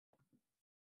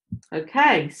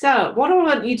Okay, so what I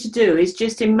want you to do is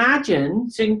just imagine,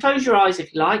 so you can close your eyes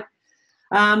if you like.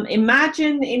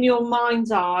 Imagine in your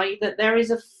mind's eye that there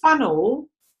is a funnel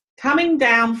coming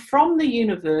down from the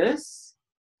universe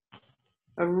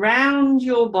around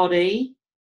your body,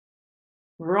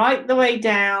 right the way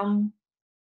down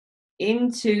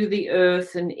into the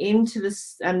earth and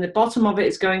the bottom of it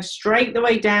is going straight the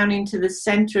way down into the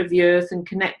center of the earth and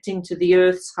connecting to the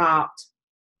earth's heart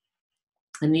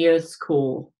and the earth's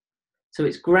core. So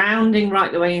it's grounding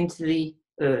right the way into the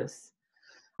earth.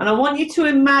 And I want you to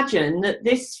imagine that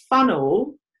this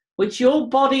funnel, which your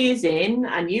body is in,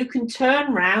 and you can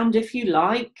turn round if you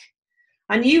like,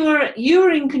 and you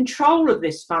are in control of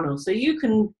this funnel. So you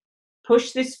can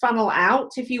push this funnel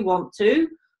out if you want to,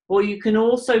 or you can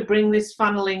also bring this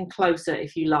funnel in closer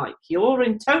if you like. You're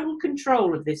in total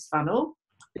control of this funnel.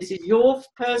 This is your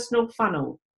personal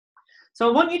funnel. So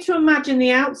I want you to imagine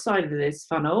the outside of this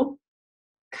funnel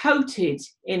coated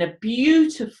in a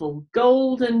beautiful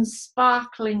golden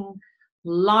sparkling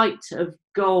light of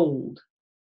gold,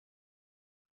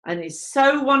 and it's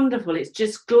so wonderful. It's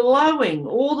just glowing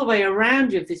all the way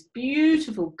around you with this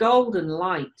beautiful golden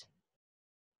light.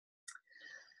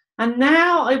 And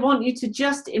now I want you to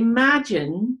just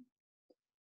imagine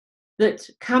that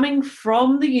coming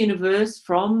from the universe,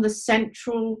 from the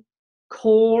central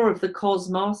core of the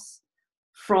cosmos,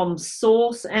 from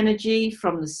source energy,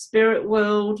 from the spirit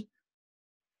world,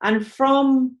 and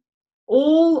from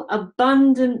all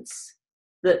abundance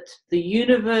that the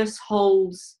universe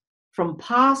holds from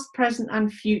past, present,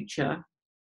 and future,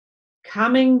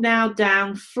 coming now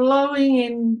down, flowing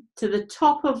into the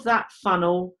top of that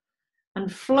funnel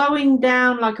and flowing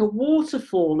down like a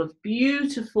waterfall of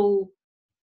beautiful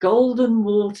golden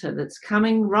water that's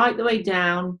coming right the way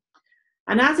down.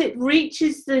 And as it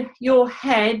reaches your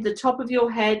head, the top of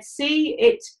your head, see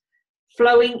it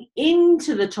flowing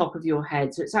into the top of your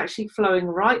head. So it's actually flowing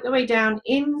right the way down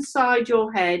inside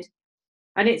your head,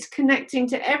 and it's connecting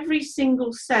to every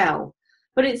single cell.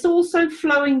 But it's also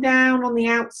flowing down on the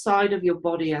outside of your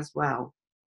body as well.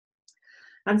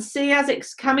 And see as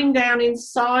it's coming down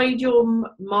inside your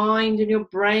mind and your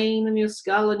brain and your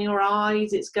skull and your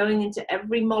eyes, it's going into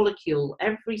every molecule,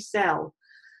 every cell.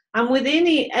 And within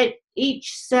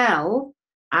each cell,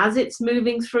 as it's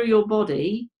moving through your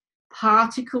body,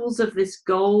 particles of this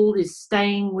gold is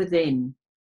staying within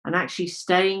and actually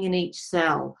staying in each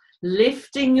cell,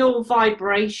 lifting your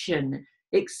vibration,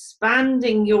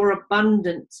 expanding your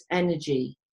abundant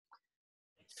energy.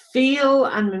 Feel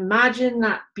and imagine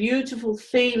that beautiful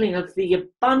feeling of the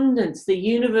abundance the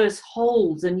universe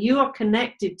holds, and you are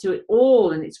connected to it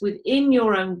all, and it's within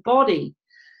your own body.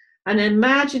 And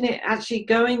imagine it actually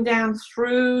going down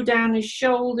his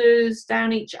shoulders,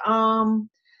 down each arm,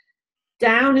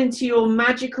 down into your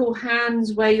magical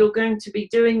hands where you're going to be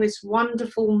doing this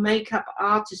wonderful makeup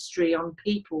artistry on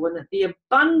people, and the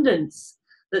abundance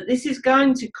that this is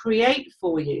going to create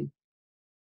for you.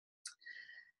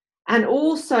 And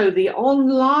also the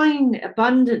online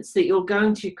abundance that you're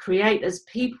going to create as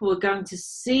people are going to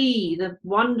see the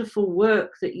wonderful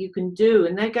work that you can do,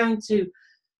 and they're going to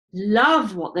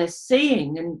love what they're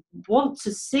seeing and want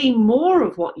to see more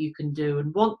of what you can do,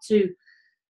 and want to,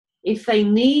 if they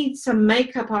need some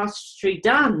makeup artistry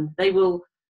done, they will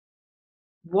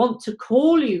want to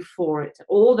call you for it,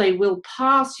 or they will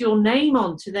pass your name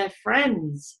on to their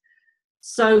friends,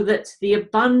 so that the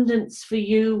abundance for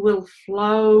you will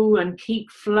flow and keep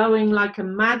flowing like a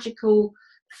magical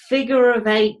figure of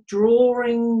 8,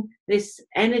 drawing this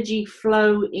energy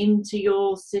flow into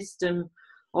your system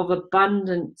of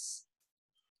abundance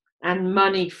and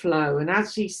money flow, and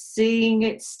actually seeing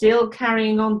it still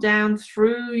carrying on down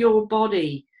through your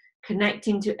body,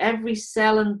 connecting to every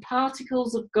cell, and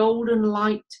particles of golden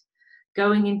light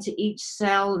going into each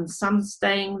cell, and some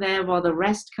staying there while the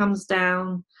rest comes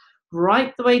down,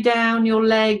 right the way down your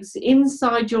legs,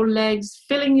 inside your legs,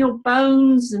 filling your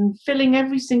bones and filling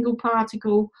every single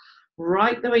particle,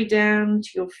 right the way down to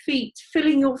your feet,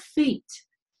 filling your feet.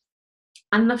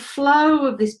 And the flow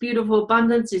of this beautiful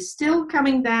abundance is still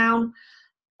coming down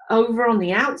over on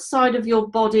the outside of your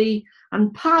body,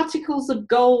 and particles of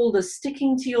gold are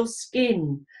sticking to your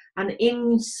skin and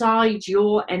inside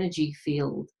your energy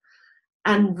field,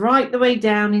 and right the way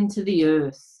down into the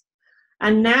earth.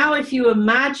 And now if you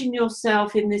imagine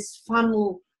yourself in this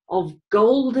funnel of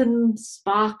golden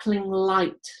sparkling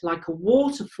light, like a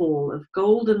waterfall of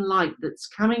golden light that's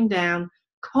coming down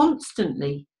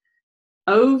constantly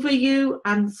over you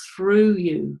and through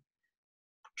you,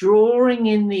 drawing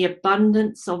in the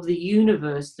abundance of the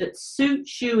universe that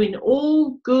suits you in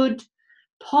all good,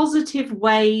 positive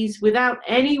ways, without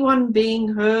anyone being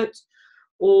hurt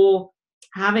or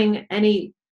having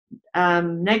any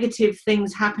negative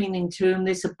things happening to them,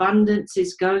 this abundance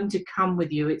is going to come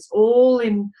with you. It's all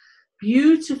in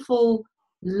beautiful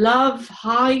love,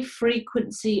 high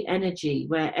frequency energy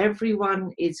where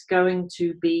everyone is going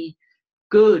to be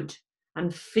good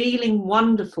and feeling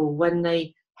wonderful when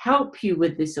they help you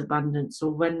with this abundance, or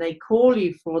when they call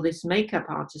you for this makeup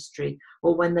artistry,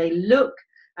 or when they look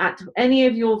at any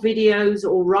of your videos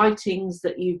or writings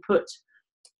that you put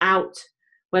out,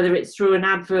 whether it's through an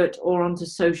advert or onto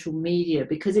social media,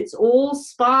 because it's all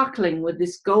sparkling with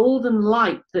this golden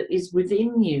light that is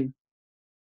within you.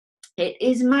 It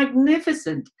is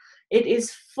magnificent. It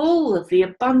is full of the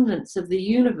abundance of the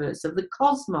universe, of the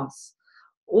cosmos,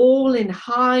 all in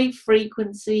high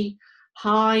frequency,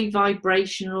 high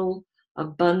vibrational,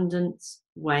 abundance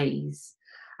ways.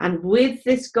 And with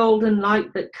this golden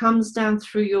light that comes down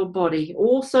through your body,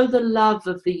 also the love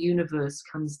of the universe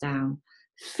comes down,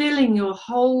 filling your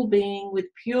whole being with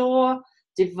pure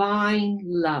divine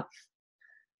love,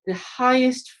 the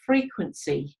highest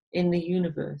frequency in the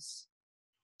universe.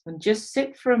 And just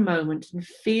sit for a moment and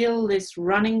feel this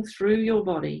running through your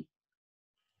body.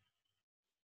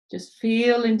 Just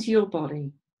feel into your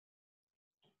body.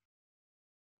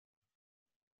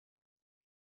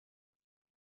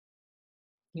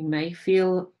 You may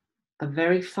feel a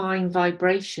very fine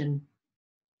vibration.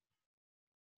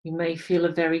 You may feel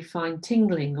a very fine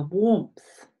tingling, a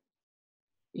warmth,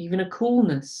 even a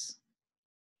coolness.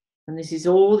 And this is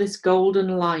all this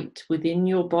golden light within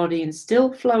your body and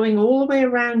still flowing all the way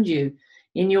around you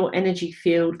in your energy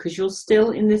field, because you're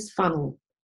still in this funnel.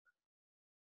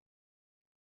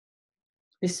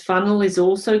 This funnel is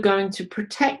also going to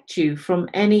protect you from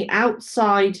any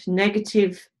outside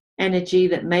negative energy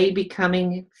that may be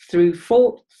coming through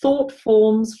thought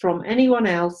forms from anyone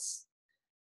else.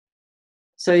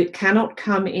 So it cannot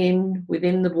come in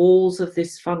within the walls of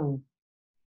this funnel.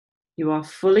 You are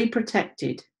fully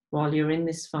protected while you're in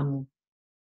this funnel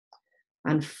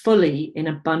and fully in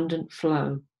abundant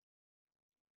flow.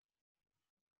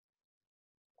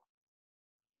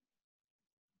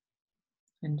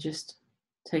 And just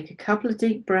take a couple of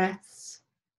deep breaths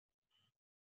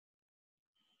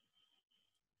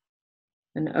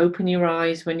and open your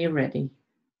eyes when you're ready.